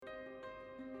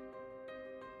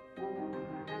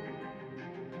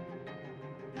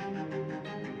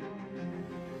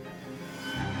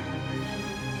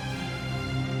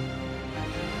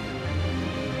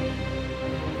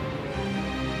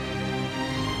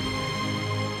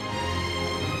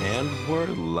And we're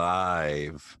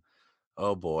live.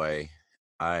 Oh boy,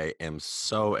 I am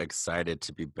so excited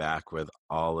to be back with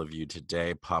all of you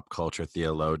today, pop culture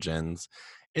theologians.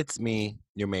 It's me,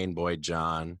 your main boy,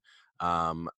 John.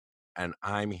 Um, and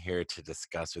I'm here to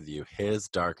discuss with you His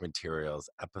Dark Materials,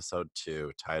 episode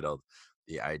 2, titled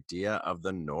The Idea of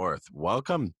the North.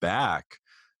 Welcome back.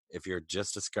 If you're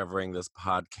just discovering this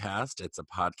podcast, it's a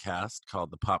podcast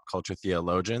called The Pop Culture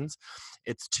Theologians.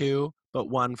 It's two, but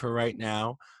one for right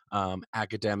now.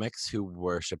 Academics who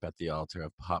worship at the altar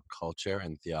of pop culture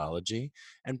and theology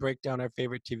and break down our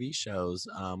favorite TV shows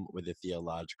with a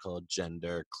theological,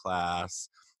 gender, class,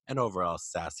 and overall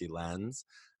sassy lens.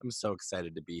 I'm so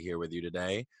excited to be here with you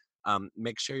today.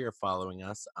 Make sure you're following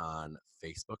us on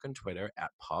Facebook and Twitter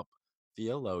at Pop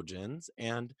Theologians.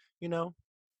 And, you know,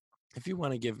 if you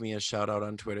want to give me a shout out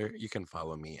on Twitter, you can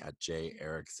follow me at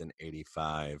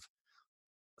jerickson85.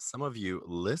 Some of you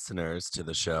listeners to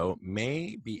the show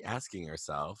may be asking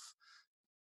yourself,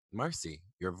 Marcy,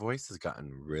 your voice has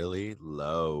gotten really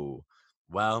low.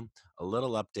 Well, a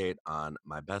little update on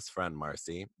my best friend,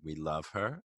 Marcy. We love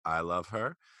her. I love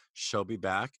her. She'll be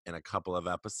back in a couple of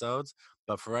episodes.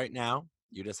 But for right now,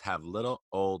 you just have little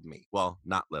old me. Well,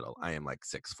 not little. I am like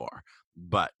 6'4".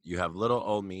 But you have little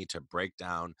old me to break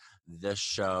down this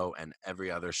show and every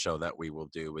other show that we will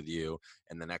do with you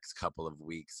in the next couple of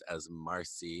weeks as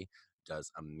Marcy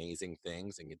does amazing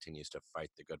things and continues to fight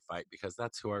the good fight, because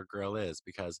that's who our girl is.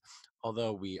 Because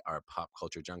although we are pop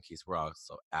culture junkies, we're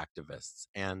also activists,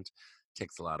 and it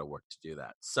takes a lot of work to do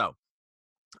that. So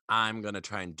I'm going to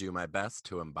try and do my best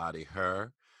to embody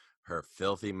her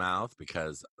filthy mouth,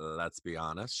 because let's be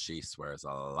honest, she swears a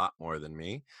lot more than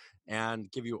me, and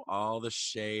give you all the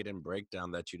shade and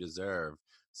breakdown that you deserve.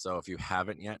 So if you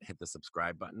haven't yet, hit the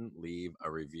subscribe button, leave a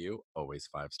review, always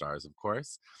 5 stars, of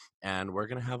course. And we're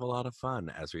going to have a lot of fun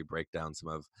as we break down some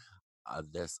of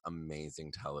this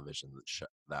amazing television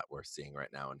that we're seeing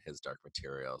right now in His Dark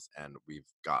Materials. And we've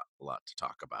got a lot to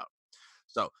talk about.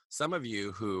 So some of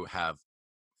you who have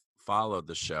followed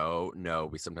the show know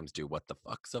we sometimes do what the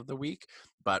fucks of the week,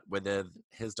 but within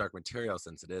His Dark Material,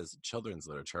 since it is children's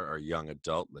literature or young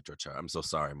adult literature, I'm so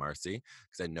sorry, Marcy,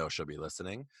 because I know she'll be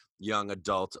listening. Young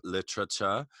adult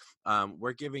literature,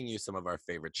 we're giving you some of our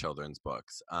favorite children's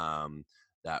books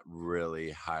that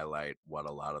really highlight what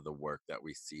a lot of the work that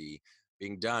we see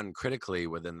being done critically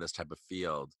within this type of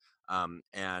field.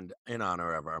 And in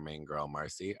honor of our main girl,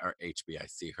 Marcy, our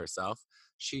HBIC herself,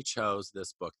 she chose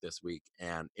this book this week,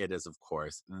 and it is, of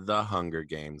course, The Hunger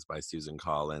Games by Susan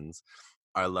Collins.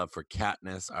 Our love for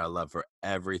Katniss, our love for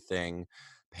everything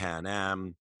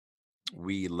Panem,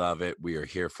 we love it. We are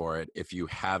here for it. If you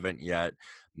haven't yet,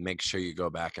 make sure you go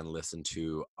back and listen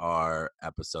to our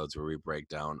episodes where we break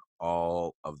down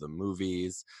all of the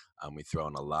movies. We throw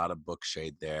in a lot of book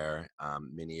shade there.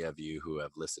 Many of you who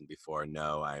have listened before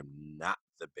know I'm not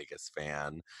the biggest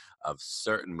fan of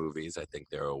certain movies. I think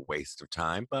they're a waste of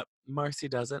time, but Marcy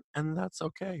doesn't, and that's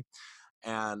okay.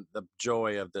 And the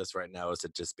joy of this right now is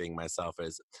it just being myself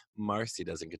is Marcy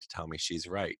doesn't get to tell me she's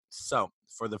right. So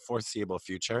for the foreseeable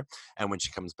future, and when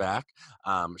she comes back,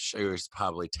 she's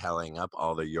probably telling up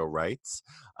all the "you're rights"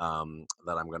 that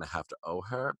I'm going to have to owe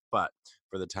her. But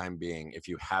for the time being, if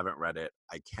you haven't read it,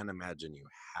 I can't imagine you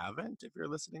haven't if you're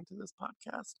listening to this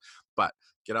podcast. But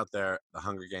get out there. The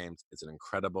Hunger Games. It's an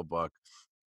incredible book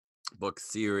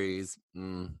series.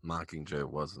 Mockingjay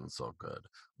wasn't so good,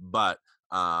 but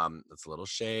it's a little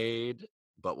shade,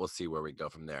 but we'll see where we go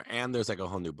from there. And there's like a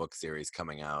whole new book series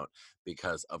coming out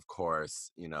because, of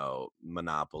course,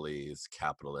 monopolies,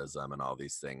 capitalism, and all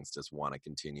these things just want to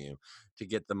continue to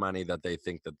get the money that they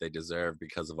think that they deserve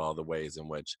because of all the ways in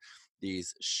which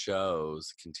these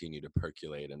shows continue to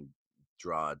percolate and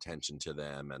draw attention to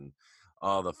them, and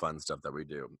all the fun stuff that we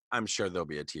do. I'm sure there'll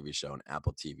be a TV show on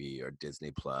Apple TV or Disney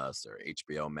Plus or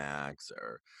HBO Max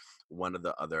or one of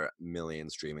the other million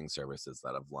streaming services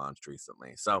that have launched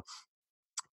recently. So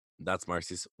that's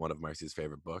one of Marcy's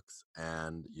favorite books,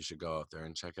 and you should go out there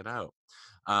and check it out.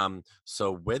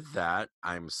 So with that,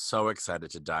 I'm so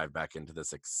excited to dive back into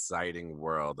this exciting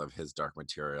world of His Dark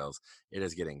Materials. It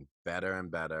is getting better and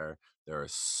better. There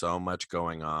is so much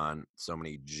going on, so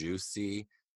many juicy,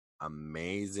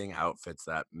 amazing outfits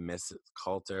that Mrs.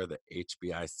 Coulter, the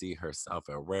HBIC herself,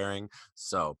 are wearing.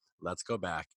 So let's go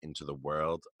back into the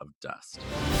world of dust.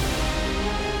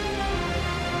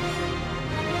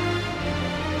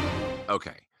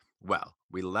 Okay, well,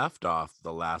 we left off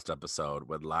the last episode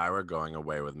with Lyra going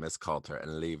away with Miss Coulter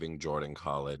and leaving Jordan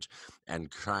College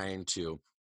and trying to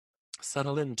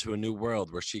settle into a new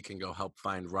world where she can go help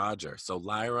find Roger. So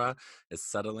Lyra is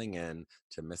settling in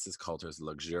to Mrs. Coulter's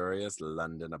luxurious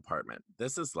London apartment.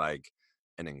 This is like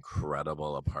an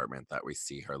incredible apartment that we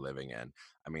see her living in.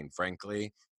 I mean,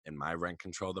 frankly, in my rent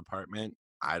controlled apartment,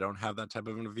 I don't have that type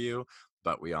of a view,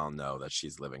 but we all know that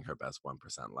she's living her best 1%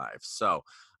 life. So,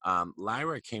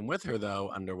 Lyra came with her, though,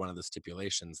 under one of the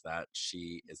stipulations that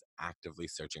she is actively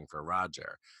searching for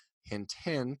Roger. Hint,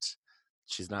 hint,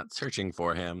 she's not searching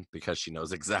for him because she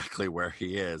knows exactly where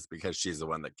he is because she's the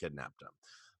one that kidnapped him.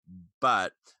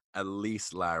 But at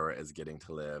least Lyra is getting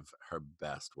to live her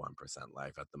best 1%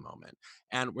 life at the moment.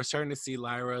 And we're starting to see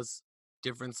Lyra's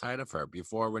different side of her.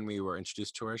 Before, when we were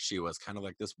introduced to her, she was kind of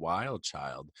like this wild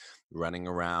child running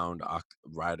around,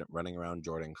 running around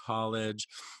Jordan College,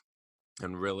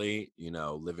 and really,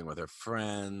 living with her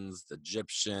friends, the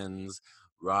Egyptians,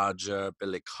 Roger,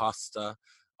 Billy Costa,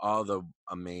 all the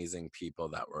amazing people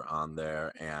that were on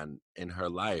there and in her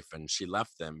life. And she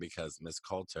left them because Miss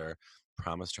Coulter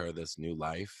promised her this new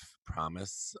life,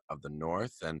 promise of the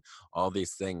North, and all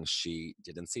these things she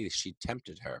didn't see. She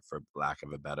tempted her, for lack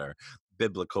of a better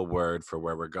biblical word for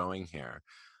where we're going here.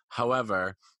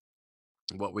 However,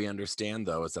 what we understand,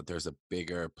 though, is that there's a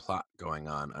bigger plot going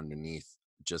on underneath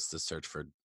just the search for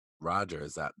Roger,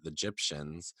 is that the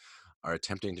Egyptians are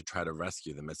attempting to try to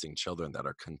rescue the missing children that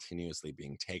are continuously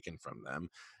being taken from them.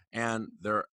 And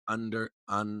they're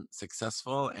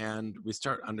unsuccessful. And we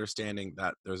start understanding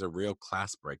that there's a real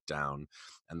class breakdown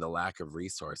and the lack of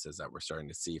resources that we're starting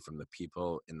to see from the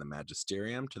people in the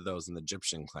magisterium to those in the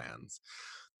Egyptian clans.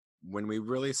 When we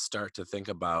really start to think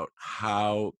about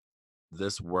how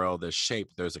this world is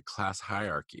shaped, there's a class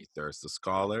hierarchy. There's the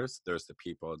scholars, there's the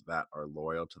people that are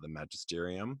loyal to the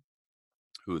magisterium,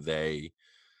 who they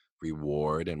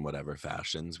reward in whatever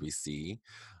fashions we see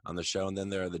on the show. And then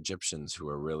there are the Egyptians who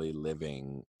are really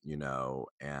living,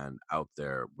 and out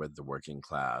there with the working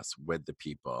class, with the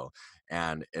people.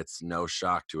 And it's no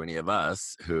shock to any of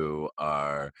us who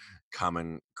are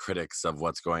common critics of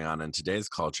what's going on in today's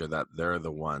culture that they're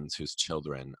the ones whose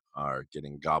children are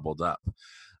getting gobbled up.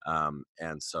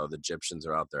 And so the Egyptians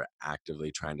are out there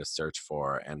actively trying to search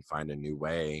for and find a new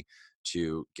way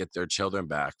to get their children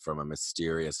back from a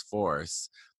mysterious force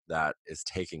that is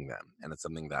taking them. And it's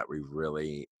something that we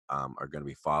really are going to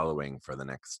be following for the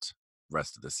next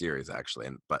rest of the series, actually,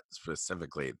 but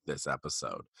specifically this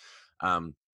episode.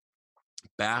 Um,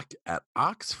 Back at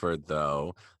Oxford,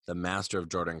 though, the master of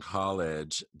Jordan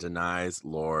College denies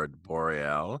Lord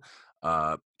Boreal,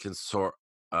 consortorial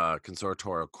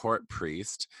court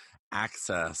priest,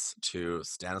 access to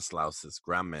Stanislaus's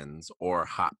Gremlins, or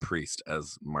hot priest,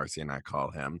 as Marcy and I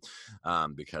call him,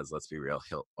 because let's be real,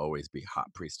 he'll always be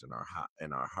hot priest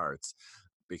in our hearts,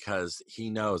 because he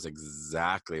knows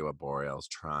exactly what Boreal's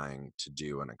trying to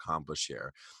do and accomplish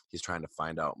here. He's trying to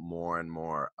find out more and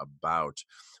more about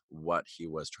what he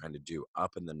was trying to do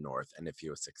up in the North and if he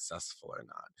was successful or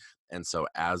not. And so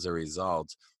as a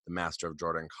result, the master of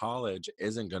Jordan College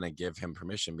isn't going to give him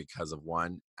permission because of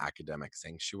one, academic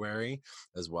sanctuary,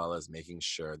 as well as making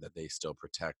sure that they still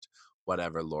protect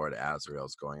whatever Lord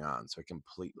Asriel's going on. So he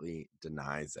completely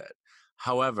denies it.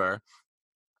 However,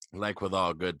 like with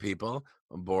all good people,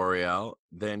 Boreal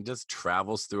then just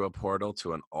travels through a portal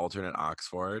to an alternate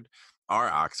Oxford, our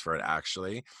Oxford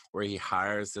actually, where he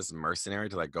hires this mercenary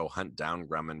to like go hunt down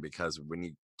Grumman, because when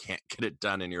you can't get it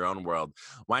done in your own world,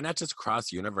 why not just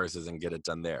cross universes and get it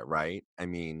done there, right? I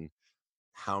mean,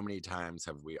 how many times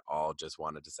have we all just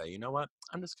wanted to say, you know what,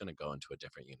 I'm just going to go into a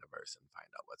different universe and find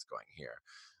out what's going here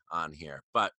on here.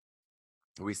 But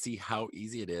we see how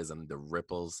easy it is and the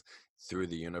ripples through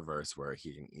the universe where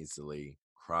he can easily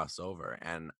cross over.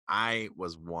 And I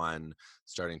was one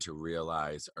starting to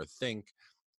realize or think,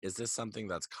 is this something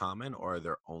that's common, or are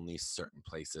there only certain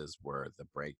places where the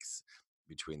breaks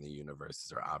between the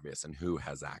universes are obvious, and who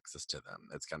has access to them?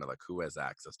 It's kind of like, who has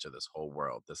access to this whole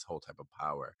world, this whole type of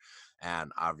power?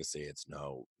 And obviously it's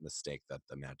no mistake that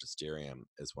the magisterium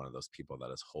is one of those people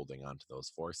that is holding on to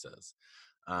those forces.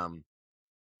 um,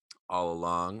 all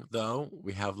along, though,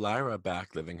 we have Lyra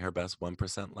back living her best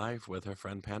 1% life with her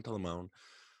friend Pantalemon.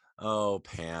 Oh,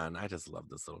 Pan, I just love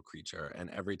this little creature. And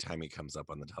every time he comes up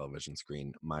on the television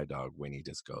screen, my dog Winnie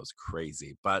just goes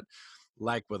crazy. But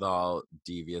like with all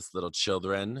devious little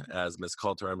children, as Miss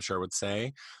Coulter, I'm sure, would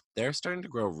say, they're starting to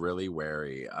grow really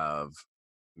wary of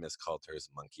Miss Coulter's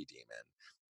monkey demon.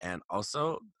 And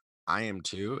also, I am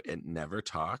too. It never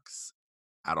talks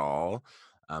at all.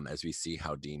 As we see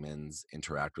how demons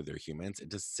interact with their humans,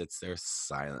 it just sits there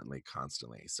silently,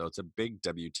 constantly. So it's a big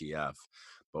WTF,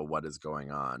 but what is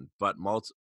going on? But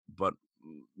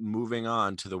moving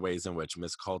on to the ways in which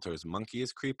Miss Coulter's monkey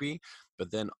is creepy,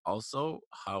 but then also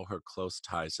how her close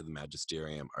ties to the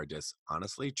magisterium are just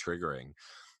honestly triggering.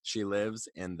 She lives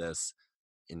in this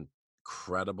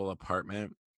incredible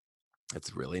apartment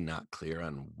It's really not clear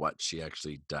on what she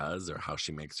actually does or how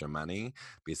she makes her money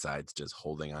besides just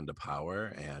holding on to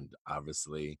power and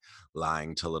obviously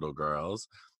lying to little girls.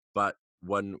 But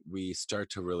when we start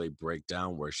to really break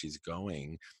down where she's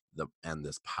going, and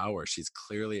this power, she's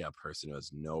clearly a person who has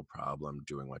no problem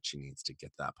doing what she needs to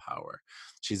get that power.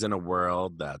 She's in a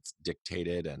world that's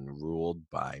dictated and ruled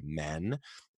by men,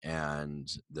 and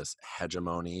this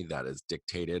hegemony that is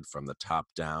dictated from the top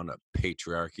down, a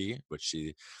patriarchy, which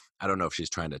she, I don't know if she's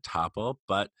trying to topple,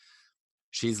 but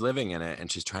she's living in it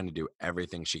and she's trying to do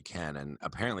everything she can. And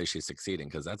apparently she's succeeding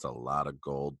because that's a lot of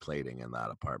gold plating in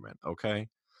that apartment. Okay.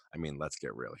 I mean, let's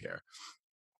get real here.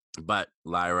 But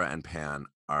Lyra and Pan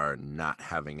are not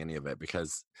having any of it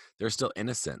because they're still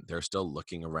innocent. They're still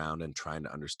looking around and trying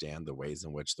to understand the ways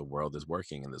in which the world is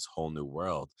working in this whole new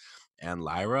world. And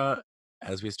Lyra,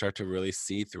 as we start to really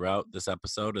see throughout this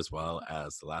episode as well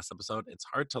as the last episode, it's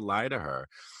hard to lie to her.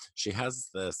 She has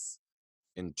this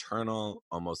internal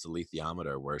almost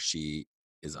alethiometer where she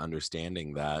is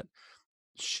understanding that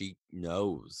she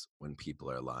knows when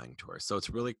people are lying to her. So it's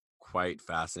really quite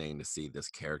fascinating to see this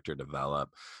character develop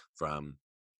from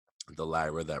the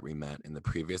Lyra that we met in the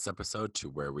previous episode to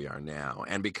where we are now.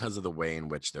 And because of the way in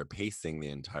which they're pacing the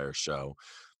entire show,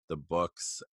 the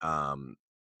books,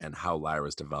 and how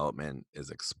Lyra's development is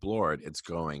explored, it's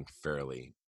going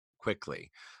fairly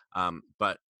quickly.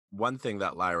 But one thing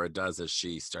that Lyra does is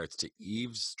she starts to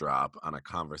eavesdrop on a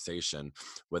conversation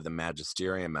with a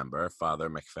magisterium member, Father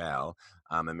McPhail,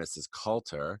 and Mrs.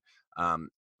 Coulter. Um,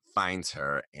 finds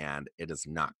her, and it is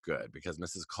not good because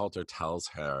Mrs. Coulter tells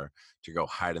her to go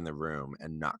hide in the room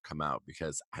and not come out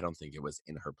because I don't think it was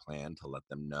in her plan to let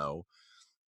them know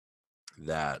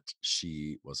that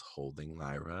she was holding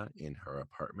Lyra in her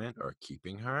apartment or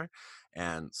keeping her.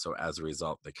 And so as a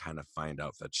result, they kind of find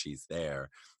out that she's there.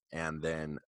 And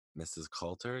then Mrs.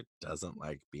 Coulter doesn't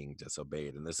like being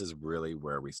disobeyed. And this is really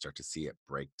where we start to see it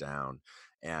break down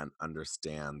and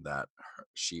understand that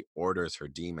she orders her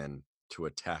demon to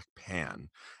attack Pan.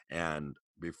 And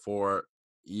before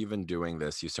even doing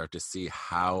this, you start to see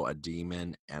how a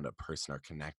demon and a person are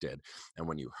connected. And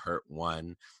when you hurt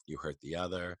one, you hurt the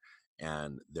other,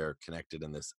 and they're connected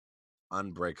in this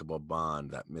unbreakable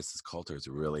bond that Mrs. Coulter is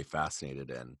really fascinated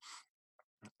in.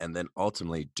 And then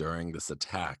ultimately, during this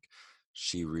attack,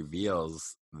 she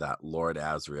reveals that Lord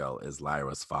Asriel is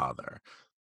Lyra's father.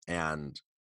 And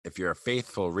if you're a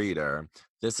faithful reader,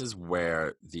 this is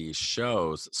where these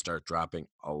shows start dropping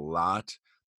a lot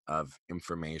of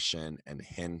information and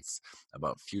hints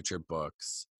about future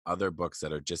books, other books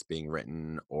that are just being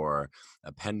written, or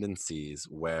appendices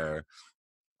where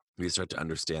we start to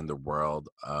understand the world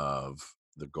of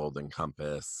the Golden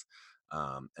Compass,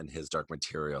 and his Dark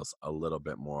Materials a little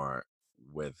bit more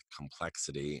with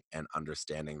complexity and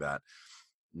understanding that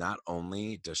not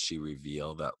only does she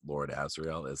reveal that Lord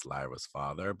Asriel is Lyra's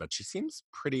father, but she seems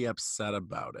pretty upset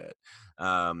about it.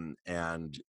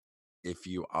 And if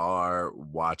you are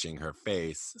watching her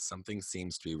face, something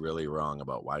seems to be really wrong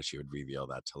about why she would reveal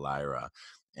that to Lyra.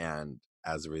 And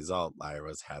as a result,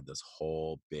 Lyra's had this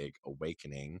whole big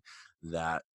awakening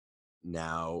that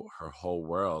now her whole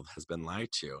world has been lied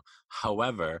to.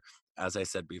 However, as I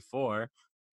said before,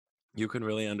 you can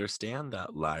really understand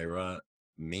that Lyra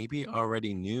maybe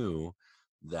already knew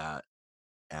that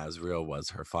Asriel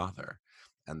was her father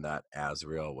and that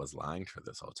Asriel was lying to her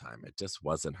this whole time. It just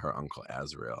wasn't her uncle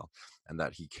Asriel, and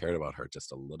that he cared about her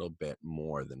just a little bit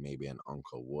more than maybe an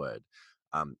uncle would.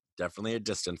 Definitely a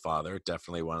distant father,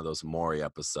 definitely one of those Maury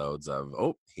episodes of,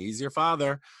 oh, he's your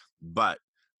father. But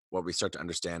what we start to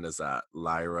understand is that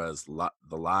the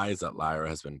lies that Lyra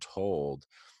has been told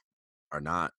are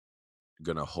not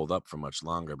going to hold up for much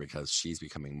longer because she's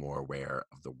becoming more aware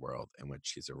of the world in which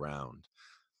she's around.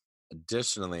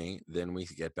 Additionally, then we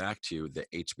get back to the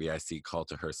HBIC call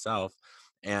to herself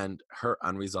and her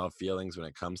unresolved feelings when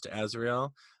it comes to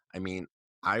Azrael. I mean,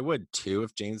 I would too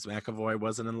if James McAvoy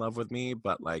wasn't in love with me,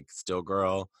 but like, still,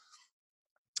 girl,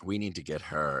 we need to get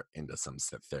her into some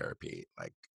sit therapy,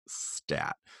 like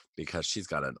stat, because she's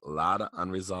got a lot of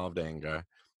unresolved anger.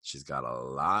 She's got a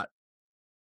lot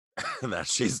that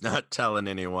she's not telling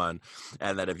anyone.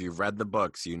 And that if you've read the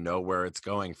books, you know where it's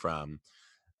going from,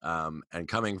 and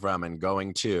coming from and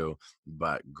going to.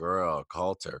 But girl,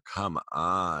 Coulter, come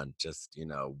on, just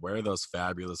wear those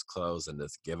fabulous clothes and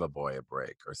just give a boy a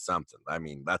break or something. I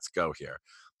mean, let's go here.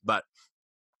 But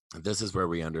this is where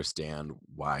we understand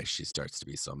why she starts to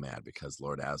be so mad, because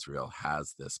Lord Asriel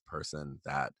has this person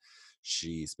that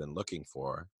she's been looking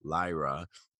for, Lyra,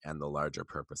 and the larger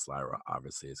purpose Lyra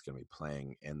obviously is going to be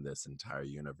playing in this entire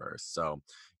universe. So,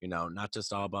 not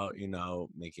just all about,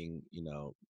 making,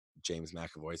 James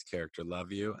McAvoy's character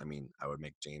love you. I mean, I would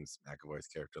make James McAvoy's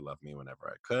character love me whenever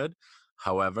I could.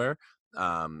 However,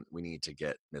 we need to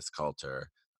get Miss Coulter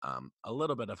a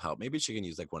little bit of help. Maybe she can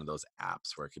use like one of those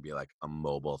apps where it could be like a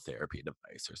mobile therapy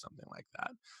device or something like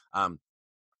that. Um,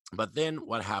 but then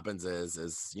what happens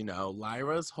is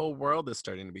Lyra's whole world is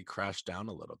starting to be crashed down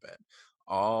a little bit.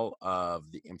 All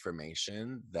of the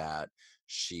information that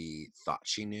she thought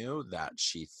she knew, that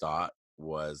she thought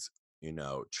was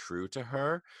true to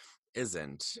her,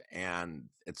 isn't. And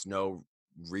it's no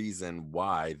reason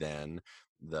why then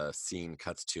the scene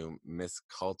cuts to Miss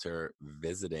Coulter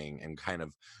visiting and kind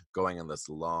of going on this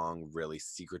long, really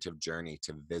secretive journey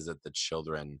to visit the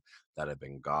children that have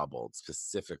been gobbled,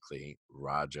 specifically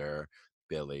Roger,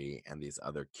 Billy, and these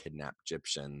other kidnapped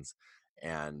Egyptians,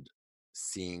 and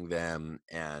seeing them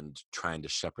and trying to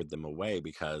shepherd them away,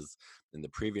 because in the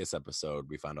previous episode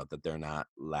we found out that they're not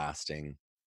lasting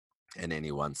in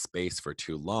any one space for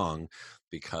too long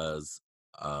because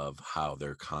of how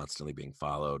they're constantly being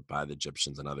followed by the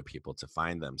Egyptians and other people to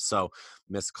find them. So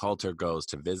Miss Coulter goes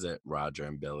to visit Roger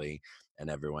and Billy and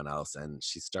everyone else, and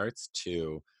she starts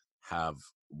to have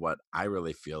what I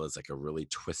really feel is like a really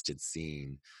twisted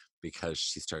scene, because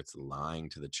she starts lying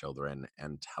to the children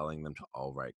and telling them to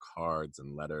all write cards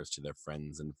and letters to their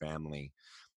friends and family.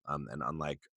 And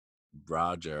unlike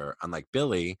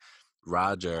Billy,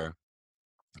 Roger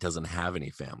doesn't have any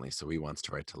family, so he wants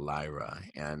to write to Lyra.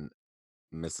 And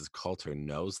Mrs. Coulter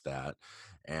knows that.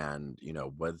 And,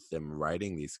 with them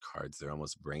writing these cards, they're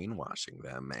almost brainwashing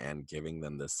them and giving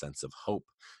them this sense of hope,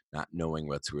 not knowing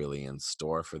what's really in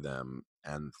store for them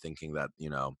and thinking that,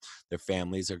 their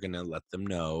families are going to let them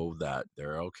know that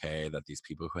they're okay, that these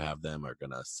people who have them are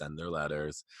going to send their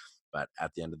letters. But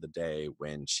at the end of the day,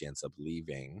 when she ends up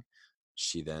leaving,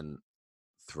 she then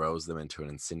throws them into an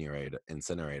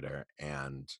incinerator,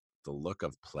 and the look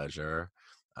of pleasure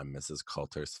on Mrs.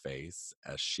 Coulter's face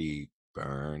as she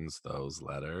burns those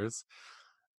letters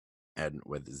and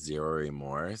with zero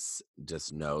remorse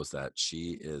just knows that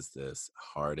she is this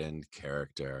hardened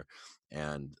character.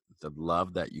 And the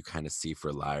love that you kind of see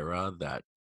for Lyra, that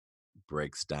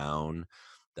breaks down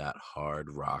that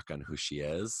hard rock on who she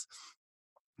is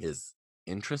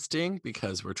interesting,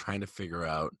 because we're trying to figure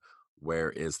out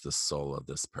where is the soul of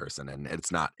this person, and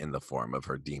it's not in the form of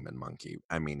her demon monkey.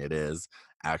 I mean, it is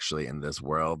actually in this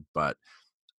world, but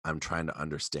I'm trying to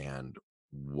understand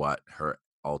what her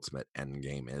ultimate end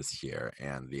game is here.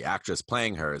 And the actress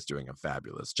playing her is doing a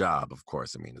fabulous job, of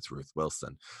course. I mean, it's Ruth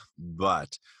Wilson.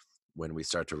 But when we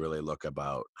start to really look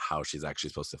about how she's actually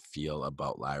supposed to feel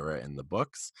about Lyra in the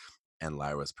books and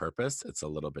Lyra's purpose, it's a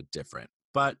little bit different.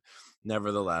 But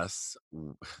nevertheless,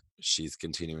 she's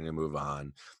continuing to move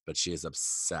on, but she is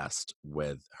obsessed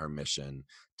with her mission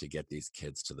to get these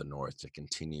kids to the north to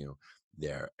continue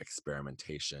their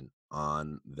experimentation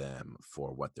on them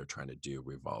for what they're trying to do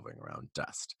revolving around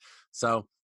dust. So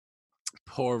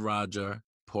poor Roger,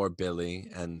 poor Billy,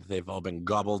 and they've all been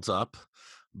gobbled up.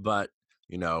 But,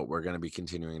 we're going to be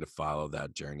continuing to follow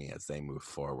that journey as they move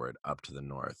forward up to the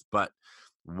north. But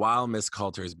while Miss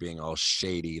Coulter is being all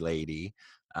shady lady,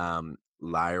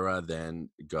 Lyra then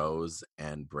goes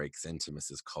and breaks into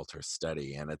Mrs. Coulter's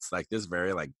study. And it's like this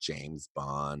very like James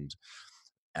Bond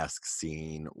esque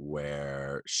scene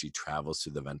where she travels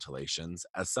through the ventilations.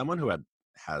 As someone who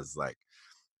has like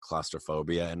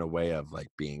claustrophobia in a way of like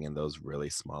being in those really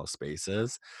small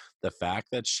spaces, the fact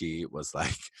that she was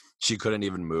like she couldn't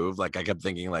even move, like I kept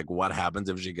thinking like what happens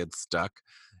if she gets stuck.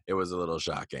 It was a little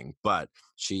shocking, but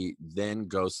she then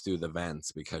goes through the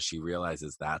vents because she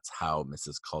realizes that's how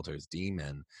Mrs. Coulter's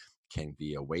demon can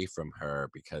be away from her,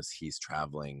 because he's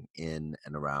traveling in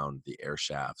and around the air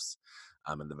shafts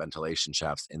and the ventilation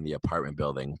shafts in the apartment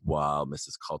building, while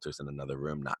Mrs. Coulter's in another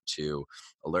room, not to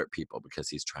alert people because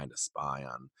he's trying to spy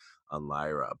on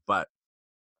Lyra. But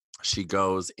she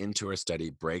goes into her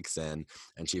study, breaks in,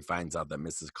 and she finds out that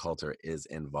Mrs. Coulter is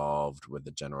involved with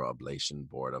the General Oblation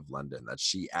Board of London, that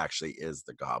she actually is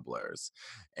the Gobblers,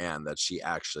 and that she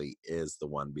actually is the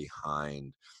one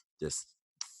behind this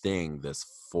this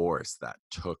force that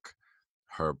took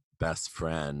her best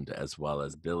friend as well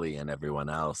as Billy and everyone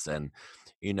else. And,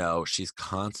 she's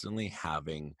constantly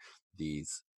having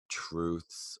these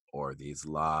truths or these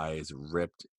lies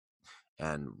ripped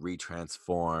and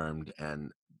retransformed and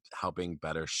helping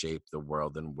better shape the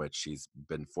world in which she's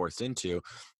been forced into,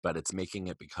 but it's making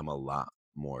it become a lot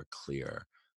more clear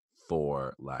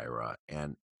for Lyra.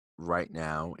 And right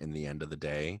now, in the end of the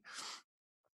day,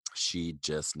 she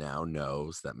just now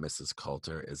knows that Mrs.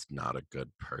 Coulter is not a good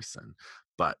person.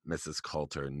 But Mrs.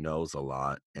 Coulter knows a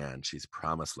lot and she's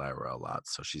promised Lyra a lot.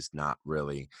 So she's not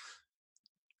really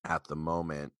at the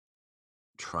moment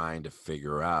trying to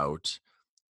figure out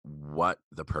what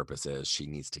the purpose is. She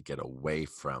needs to get away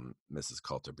from Mrs.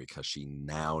 Coulter because she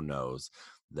now knows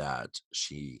that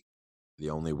the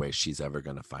only way she's ever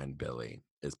going to find Billy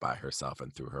is by herself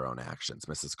and through her own actions.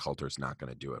 Mrs. Coulter's not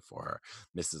going to do it for her.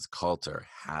 Mrs. Coulter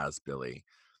has Billy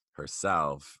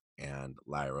herself, and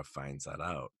Lyra finds that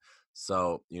out.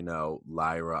 So,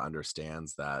 Lyra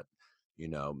understands that,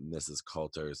 Mrs.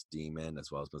 Coulter's demon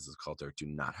as well as Mrs. Coulter do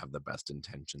not have the best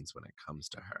intentions when it comes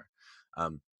to her.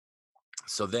 Um,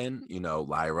 so then,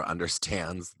 Lyra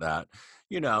understands that,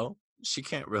 she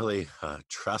can't really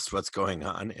trust what's going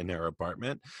on in her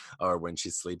apartment or when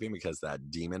she's sleeping because that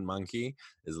demon monkey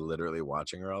is literally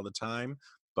watching her all the time.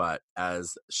 But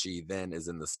as she then is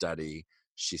in the study,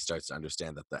 she starts to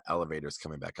understand that the elevator is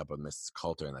coming back up with Mrs.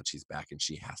 Coulter and that she's back and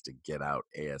she has to get out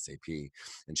ASAP.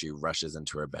 And she rushes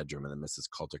into her bedroom and then Mrs.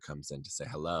 Coulter comes in to say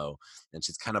hello. And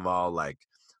she's kind of all like,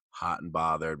 hot and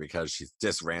bothered because she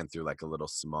just ran through like a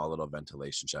small little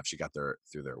ventilation shaft. She got there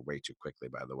through there way too quickly,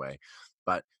 by the way.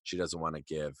 But she doesn't want to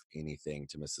give anything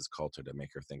to Mrs. Coulter to make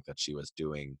her think that she was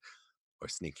doing or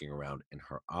sneaking around in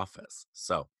her office.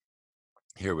 So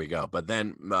here we go. But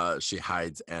then she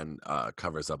hides and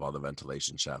covers up all the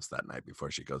ventilation shafts that night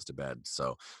before she goes to bed.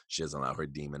 So she doesn't allow her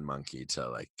demon monkey to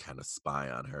like kind of spy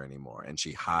on her anymore. And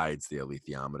she hides the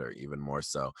alethiometer even more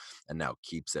so and now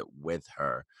keeps it with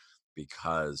her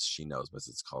because she knows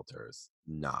Mrs. Coulter's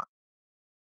not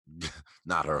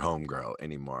her homegirl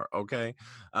anymore. Okay.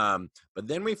 But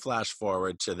then we flash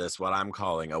forward to this, what I'm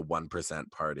calling a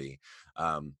 1% party.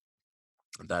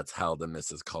 That's held in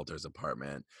Mrs. Coulter's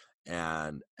apartment.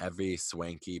 And every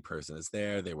swanky person is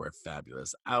there. They wear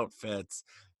fabulous outfits.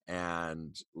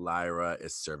 And Lyra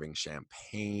is serving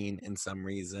champagne in some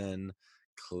reason.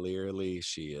 Clearly,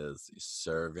 she is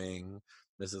serving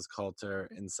Mrs. Coulter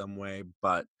in some way.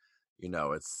 But,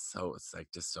 it's like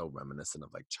just so reminiscent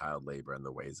of like child labor and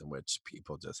the ways in which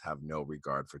people just have no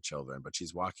regard for children. But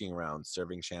she's walking around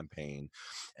serving champagne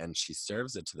and she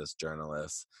serves it to this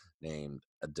journalist named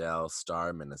Adele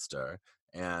Starminister,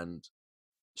 and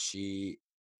she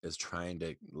is trying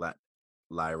to let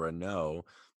Lyra know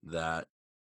that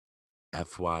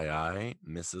FYI,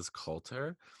 Mrs.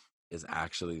 Coulter is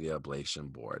actually the oblation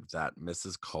board, that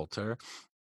Mrs. Coulter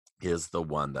is the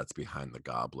one that's behind the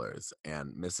gobblers,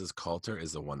 and Mrs. Coulter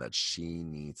is the one that she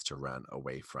needs to run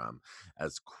away from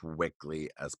as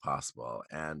quickly as possible,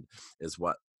 and is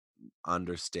what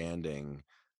understanding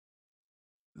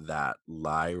that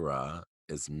Lyra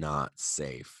is not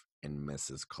safe in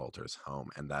Mrs. Coulter's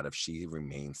home, and that if she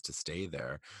remains to stay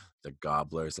there, the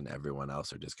gobblers and everyone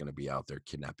else are just going to be out there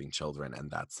kidnapping children,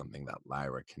 and that's something that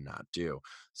Lyra cannot do.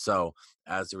 So,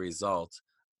 as a result,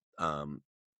 um,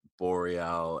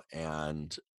 Boreal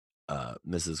and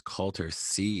Mrs. Coulter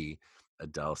see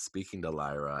Adele speaking to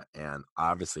Lyra and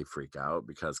obviously freak out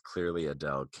because clearly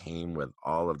Adele came with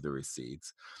all of the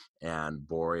receipts. And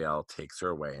Boreal takes her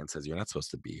away and says, "You're not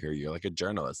supposed to be here. You're like a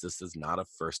journalist. This is not a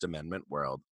First Amendment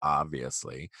world,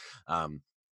 obviously." Um,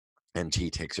 and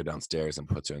he takes her downstairs and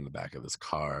puts her in the back of this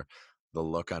car. The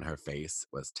look on her face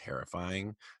was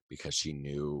terrifying because she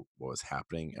knew what was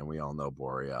happening. And we all know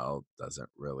Boreal doesn't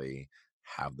really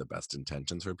have the best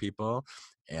intentions for people.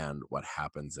 And what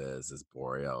happens is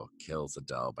Boreal kills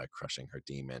Adele by crushing her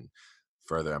demon,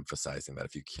 further emphasizing that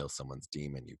if you kill someone's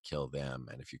demon, you kill them.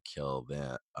 And if you kill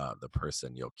the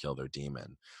person, you'll kill their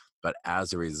demon. But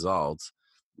as a result,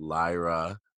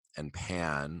 Lyra and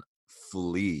Pan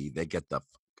flee. They get the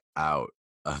out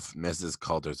of Mrs.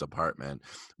 Coulter's apartment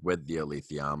with the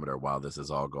alethiometer while this is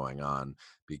all going on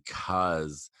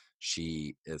because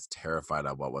she is terrified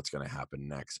about what's going to happen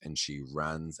next. And she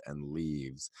runs and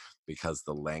leaves because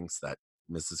the lengths that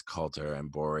Mrs. Coulter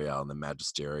and Boreal and the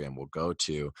Magisterium will go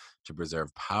to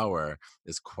preserve power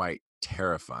is quite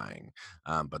terrifying.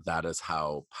 But that is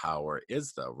how power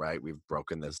is, though, right? We've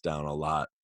broken this down a lot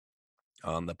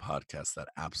on the podcast that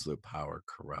absolute power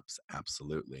corrupts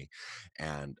absolutely.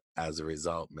 And as a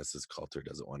result, Mrs. Coulter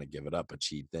doesn't want to give it up, but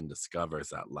she then discovers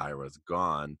that Lyra's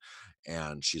gone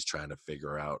and she's trying to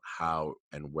figure out how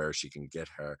and where she can get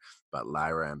her. But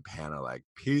Lyra and Pan are like,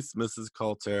 "Peace, Mrs.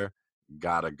 Coulter,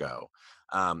 gotta go."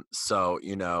 So,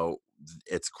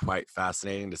 it's quite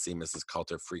fascinating to see Mrs.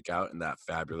 Coulter freak out in that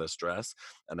fabulous dress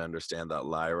and understand that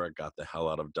Lyra got the hell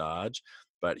out of Dodge.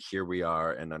 But here we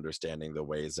are in understanding the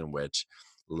ways in which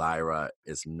Lyra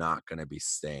is not going to be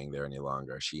staying there any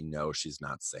longer. She knows she's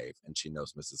not safe, and she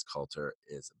knows Mrs. Coulter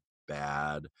is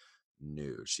bad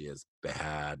news. She is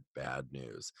bad, bad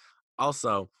news.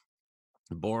 Also,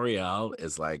 Boreal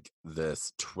is like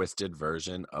this twisted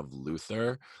version of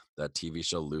Luther, that TV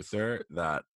show Luther,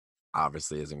 that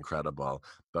obviously is incredible,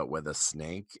 but with a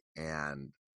snake, and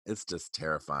it's just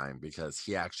terrifying because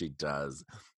he actually does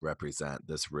represent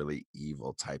this really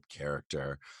evil type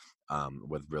character,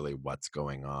 with really what's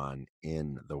going on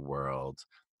in the world,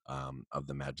 of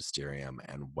the Magisterium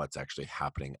and what's actually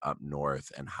happening up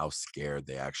north and how scared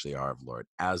they actually are of Lord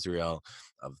Asriel,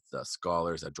 of the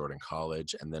scholars at Jordan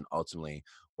College, and then ultimately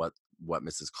what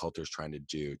Mrs. Coulter is trying to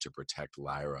do to protect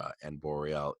Lyra. And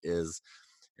Boreal is,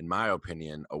 in my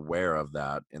opinion, aware of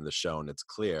that in the show, and it's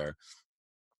clear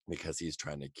because he's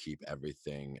trying to keep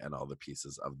everything and all the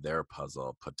pieces of their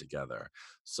puzzle put together.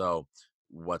 So,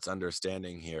 what's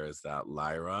understanding here is that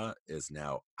Lyra is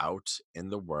now out in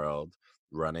the world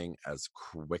running as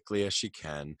quickly as she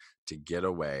can to get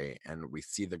away. And we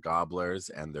see the gobblers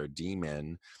and their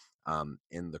demon,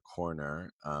 in the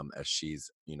corner, as she's,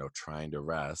 trying to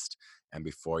rest. And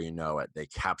before you know it, they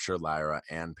capture Lyra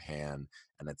and Pan,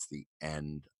 and it's the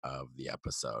end of the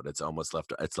episode. It's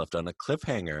left on a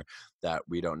cliffhanger that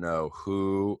we don't know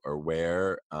who or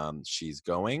where, she's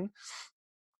going,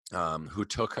 who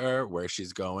took her, where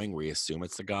she's going. We assume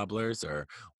it's the gobblers, or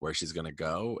where she's going to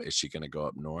go. Is she going to go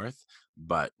up north?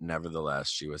 But nevertheless,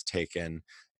 she was taken,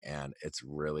 and it's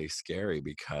really scary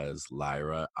because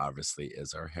Lyra obviously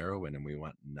is our heroine, and we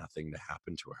want nothing to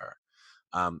happen to her.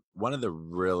 One of the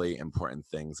really important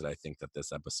things that I think that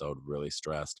this episode really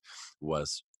stressed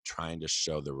was trying to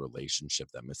show the relationship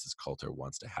that Mrs. Coulter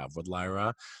wants to have with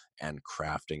Lyra and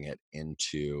crafting it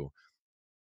into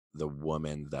the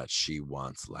woman that she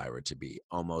wants Lyra to be,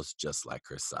 almost just like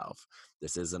herself.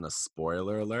 This isn't a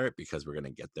spoiler alert because we're going to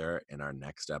get there in our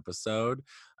next episode.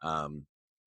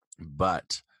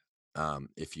 But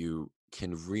if you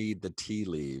can read the tea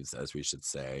leaves, as we should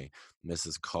say,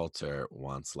 Mrs. Coulter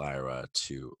wants Lyra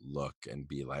to look and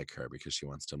be like her because she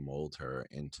wants to mold her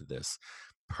into this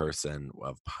person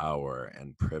of power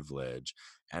and privilege.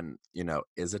 And,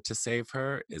 is it to save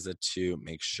her? Is it to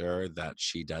make sure that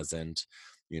she doesn't,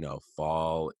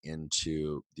 fall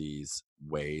into these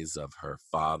ways of her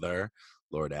father,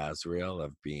 Lord Asriel,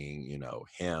 of being,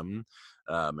 him,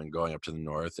 and going up to the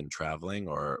north and traveling,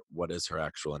 or what is her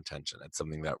actual intention? It's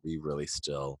something that we really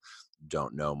still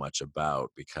don't know much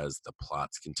about because the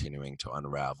plot's continuing to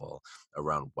unravel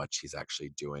around what she's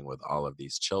actually doing with all of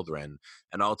these children,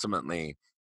 and ultimately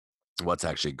what's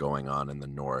actually going on in the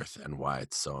north and why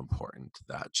it's so important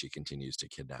that she continues to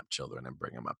kidnap children and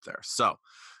bring them up there. So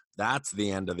that's the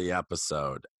end of the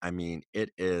episode. I mean,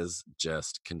 it is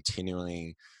just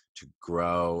continuing to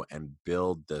grow and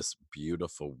build this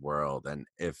beautiful world. And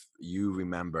if you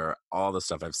remember all the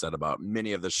stuff I've said about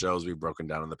many of the shows we've broken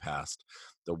down in the past,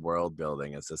 the world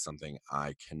building is just something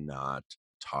I cannot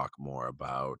talk more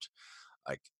about.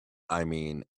 Like, I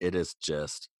mean, it is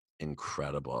just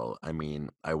incredible. I mean,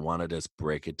 I want to just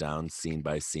break it down scene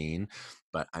by scene,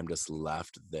 but I'm just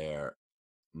left there,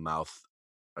 mouth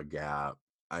agape.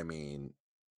 I mean,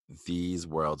 these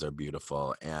worlds are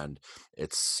beautiful, and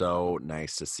it's so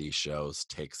nice to see shows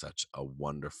take such a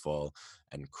wonderful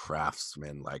and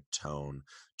craftsman like tone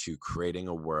to creating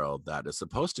a world that is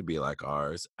supposed to be like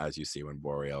ours, as you see when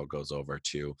Boreal goes over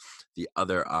to the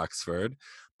other Oxford,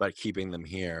 but keeping them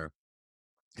here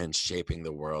and shaping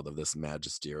the world of this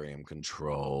magisterium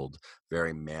controlled,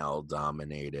 very male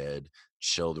dominated,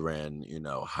 children,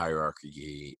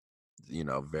 hierarchy,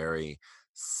 very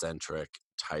centric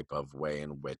type of way in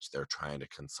which they're trying to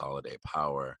consolidate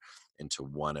power into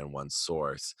one and one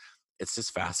source. It's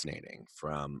just fascinating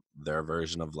from their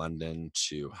version of London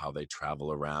to how they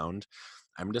travel around.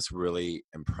 I'm just really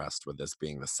impressed with this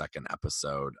being the second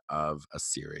episode of a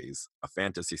series, a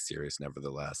fantasy series,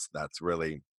 nevertheless, that's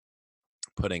really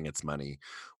putting its money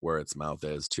where its mouth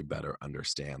is to better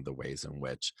understand the ways in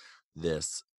which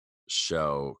this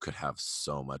show could have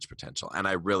so much potential. And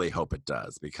I really hope it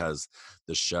does because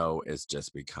the show is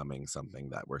just becoming something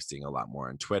that we're seeing a lot more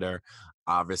on Twitter.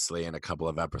 Obviously, in a couple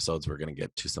of episodes, we're going to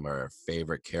get to some of our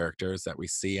favorite characters that we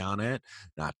see on it,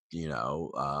 not,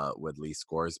 with Lee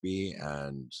Scoresby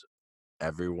and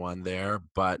everyone there,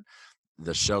 but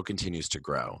the show continues to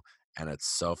grow, and it's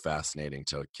so fascinating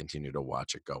to continue to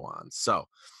watch it go on. So,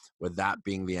 with that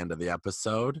being the end of the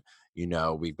episode,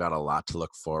 we've got a lot to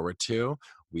look forward to.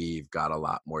 We've got a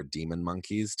lot more demon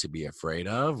monkeys to be afraid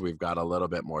of. We've got a little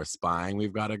bit more spying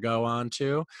we've got to go on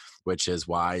to, which is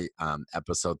why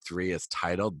episode 3 is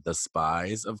titled The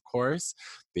Spies, of course,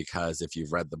 because if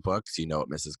you've read the books, you know what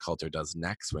Mrs. Coulter does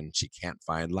next when she can't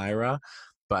find Lyra.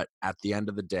 But at the end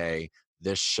of the day,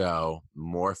 this show,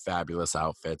 more fabulous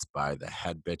outfits by the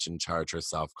head bitch in charge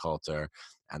herself, Coulter,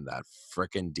 and that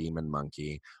frickin' demon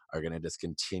monkey are going to just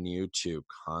continue to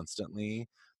constantly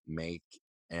make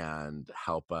and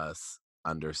help us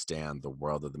understand the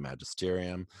world of the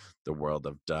Magisterium, the world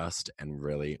of dust, and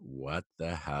really what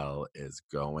the hell is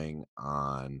going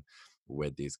on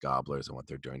with these gobblers and what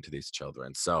they're doing to these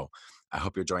children. So I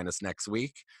hope you'll join us next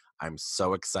week. I'm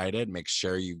so excited. Make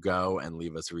sure you go and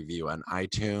leave us a review on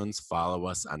iTunes, follow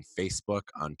us on Facebook,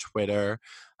 on Twitter,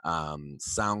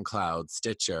 SoundCloud,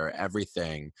 Stitcher,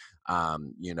 everything.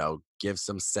 Give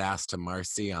some sass to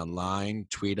Marcy online,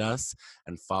 tweet us,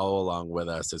 and follow along with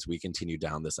us as we continue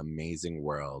down this amazing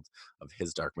world of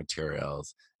His Dark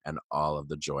Materials and all of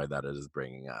the joy that it is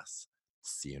bringing us.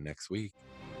 See you next week.